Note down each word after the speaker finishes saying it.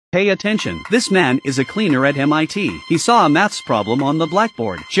Pay attention. This man is a cleaner at MIT. He saw a maths problem on the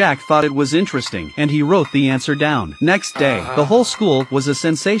blackboard. Jack thought it was interesting, and he wrote the answer down. Next day, the whole school was a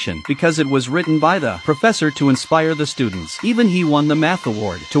sensation because it was written by the professor to inspire the students. Even he won the math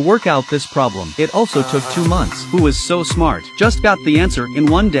award. To work out this problem, it also took 2 months. Who is so smart? Just got the answer in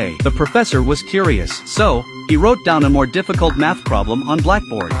one day. The professor was curious, so he wrote down a more difficult math problem on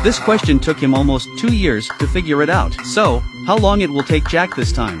blackboard. This question took him almost 2 years to figure it out. So, how long it will take Jack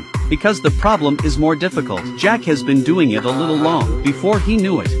this time? Because the problem is more difficult. Jack has been doing it a little long. Before he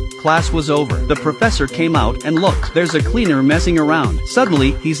knew it, class was over. The professor came out and looked. There's a cleaner messing around.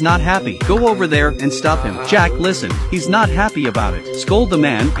 Suddenly, he's not happy. Go over there and stop him. Jack listened. He's not happy about it. Scold the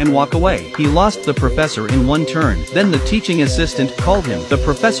man and walk away. He lost the professor in one turn. Then the teaching assistant called him. The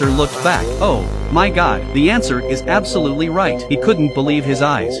professor looked back. Oh, my God, the answer is absolutely right. He couldn't believe his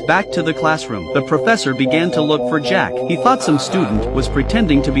eyes. Back to the classroom. The professor began to look for Jack. He thought some student was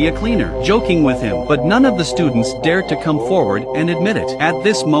pretending to be a cleaner, joking with him, but none of the students dared to come forward and admit it. At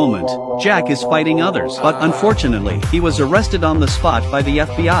this moment, Jack is fighting others, but unfortunately, he was arrested on the spot by the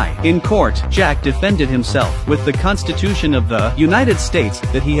FBI. In court, Jack defended himself with the Constitution of the United States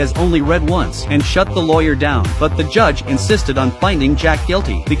that he has only read once and shut the lawyer down, but the judge insisted on finding Jack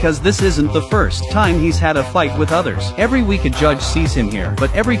guilty because this isn't the first time he's had a fight with others. Every week a judge sees him here,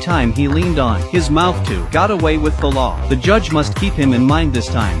 but every time he leaned on his mouth to got away with the law. The judge must keep him in mind this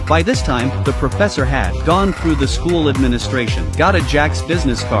time. By this time, the professor had gone through the school administration, got a Jack's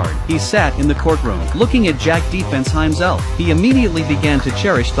business card. He sat in the courtroom, looking at Jack defense himself. He immediately began to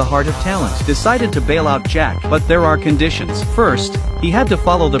cherish the heart of talent, decided to bail out Jack, but there are conditions. First, he had to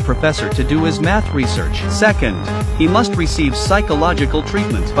follow the professor to do his math research. Second, he must receive psychological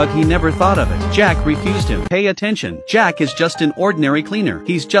treatment, but he never thought of it. Jack refused him. Pay attention. Jack is just an ordinary cleaner.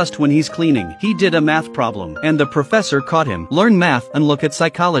 He's just when he's cleaning. He did a math problem, and the professor caught him. Learn math and look at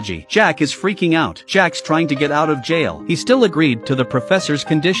psychology. Jack is freaking out. Jack's trying to get out of jail. He still agreed to the professor's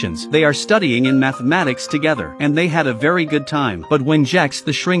conditions. They are studying in mathematics together, and they had a very good time. But when Jack's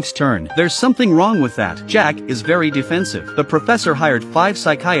the shrink's turn, there's something wrong with that. Jack is very defensive. The professor hired 5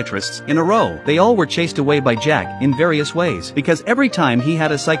 psychiatrists in a row. They all were chased away by Jack in various ways, because every time he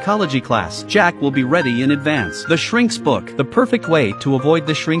had a psychology class, Jack will be ready in advance. The Shrink's book, the perfect way to avoid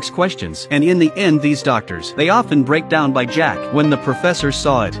the Shrink's questions. And in the end, these doctors, they often break down by Jack. When the professor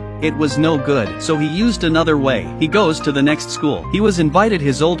saw it, it was no good, so he used another way. He goes to the next school. He was invited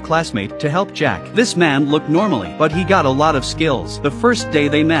his old classmate to help Jack. This man looked normally, but he got a lot of skills. The first day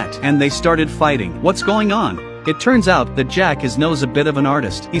they met, and they started fighting. What's going on? It turns out that Jack knows a bit of an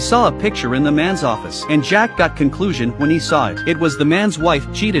artist. He saw a picture in the man's office, and Jack got conclusion when he saw it. It was the man's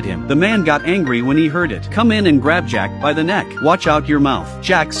wife cheated him. The man got angry when he heard it. Come in and grab Jack by the neck. Watch out your mouth.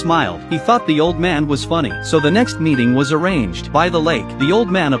 Jack smiled. He thought the old man was funny. So the next meeting was arranged. By the lake, the old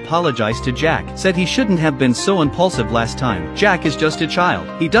man apologized to Jack, said he shouldn't have been so impulsive last time. Jack is just a child.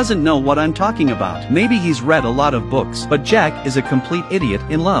 He doesn't know what I'm talking about. Maybe he's read a lot of books, but Jack is a complete idiot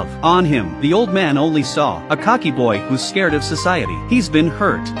in love. On him, the old man only saw a cocky boy who's scared of society. He's been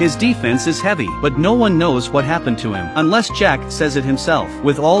hurt. His defense is heavy, but no one knows what happened to him, unless Jack says it himself.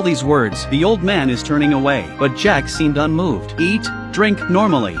 With all these words, the old man is turning away, but Jack seemed unmoved. Eat, drink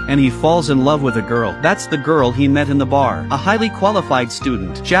normally, and he falls in love with a girl. That's the girl he met in the bar, a highly qualified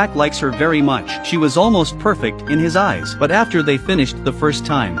student. Jack likes her very much. She was almost perfect in his eyes, but after they finished the first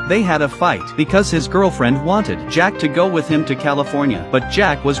time, they had a fight because his girlfriend wanted Jack to go with him to California, but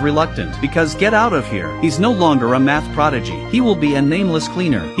Jack was reluctant because get out of here. He's no longer a math prodigy. He will be a nameless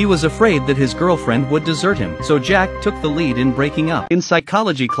cleaner. He was afraid that his girlfriend would desert him, so Jack took the lead in breaking up. In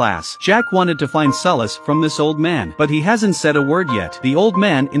psychology class, Jack wanted to find solace from this old man, but he hasn't said a word yet. The old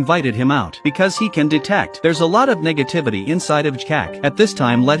man invited him out because he can detect there's a lot of negativity inside of Jack. At this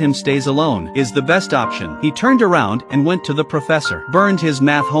time, let him stays alone is the best option. He turned around and went to the professor, burned his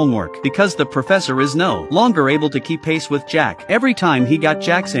math homework because the professor is no longer able to keep pace with Jack. Every time he got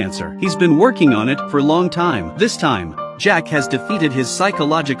Jack's answer, he's been working on it for a long time. This time, Jack has defeated his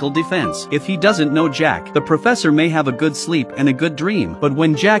psychological defense. If he doesn't know Jack, the professor may have a good sleep and a good dream, but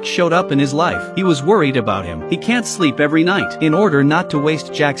when Jack showed up in his life, he was worried about him. He can't sleep every night. In order not to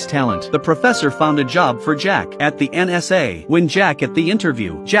waste Jack's talent, the professor found a job for Jack at the NSA. When Jack at the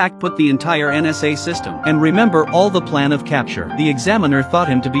interview, Jack put the entire NSA system and remember all the plan of capture. The examiner thought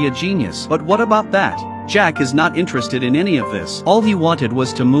him to be a genius, but what about that? Jack is not interested in any of this. All he wanted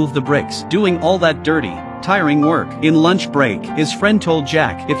was to move the bricks. Doing all that dirty tiring work. In lunch break, his friend told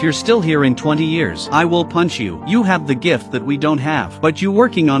Jack, if you're still here in 20 years, I will punch you. You have the gift that we don't have. But you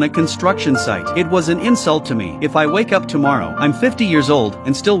working on a construction site. It was an insult to me. If I wake up tomorrow, I'm 50 years old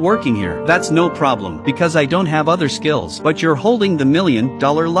and still working here. That's no problem, because I don't have other skills. But you're holding the $1 million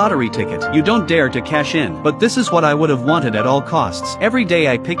lottery ticket. You don't dare to cash in. But this is what I would have wanted at all costs. Every day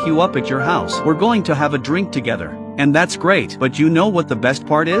I pick you up at your house. We're going to have a drink together. And that's great, but you know what the best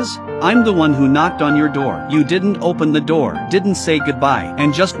part is? I'm the one who knocked on your door. You didn't open the door, didn't say goodbye,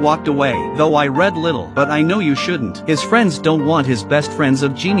 and just walked away. Though I read little, but I know you shouldn't. His friends don't want his best friends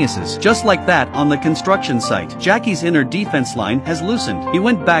of geniuses. Just like that on the construction site, Jackie's inner defense line has loosened. He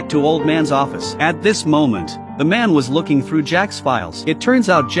went back to old man's office. At this moment, the man was looking through Jack's files. It turns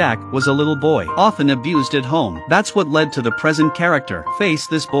out Jack was a little boy, often abused at home. That's what led to the present character. Face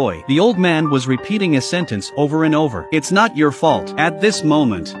this boy. The old man was repeating a sentence over and over. It's not your fault. At this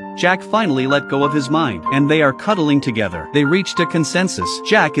moment, Jack finally let go of his mind, and they are cuddling together. They reached a consensus.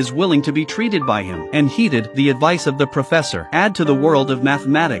 Jack is willing to be treated by him, and heeded the advice of the professor. Add to the world of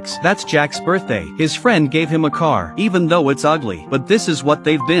mathematics. That's Jack's birthday. His friend gave him a car, even though it's ugly. But this is what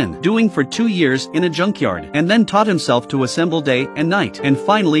they've been doing for 2 years in a junkyard, and then taught himself to assemble day and night, and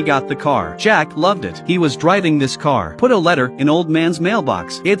finally got the car. Jack loved it. He was driving this car. Put a letter in old man's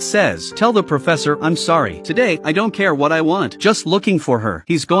mailbox. It says, tell the professor I'm sorry. Today, I don't care what I want. Just looking for her.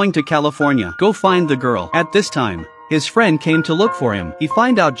 He's going to California. Go find the girl. At this time, his friend came to look for him. He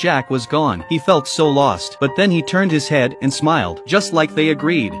find out Jack was gone. He felt so lost, but then he turned his head and smiled, just like they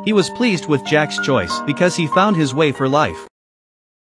agreed. He was pleased with Jack's choice, because he found his way for life.